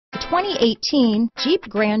2018 Jeep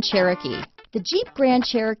Grand Cherokee. The Jeep Grand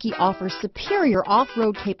Cherokee offers superior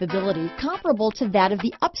off-road capability comparable to that of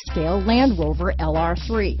the upscale Land Rover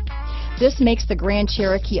LR3. This makes the Grand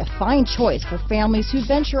Cherokee a fine choice for families who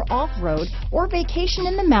venture off-road or vacation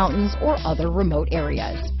in the mountains or other remote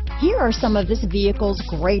areas. Here are some of this vehicle's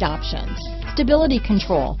great options: stability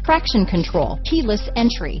control, traction control, keyless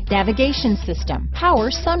entry, navigation system,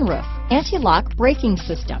 power sunroof, anti-lock braking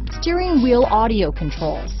system, steering wheel audio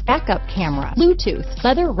controls, backup camera, Bluetooth,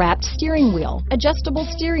 leather-wrapped steering wheel, adjustable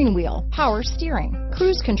steering wheel, power steering,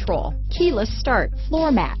 cruise control, keyless start,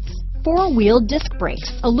 floor mats, four-wheel disc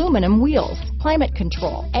brakes, aluminum wheels, climate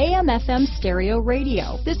control, AM/FM stereo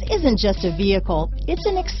radio. This isn't just a vehicle, it's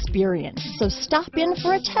an experience. So stop in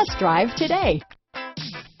for a test drive today.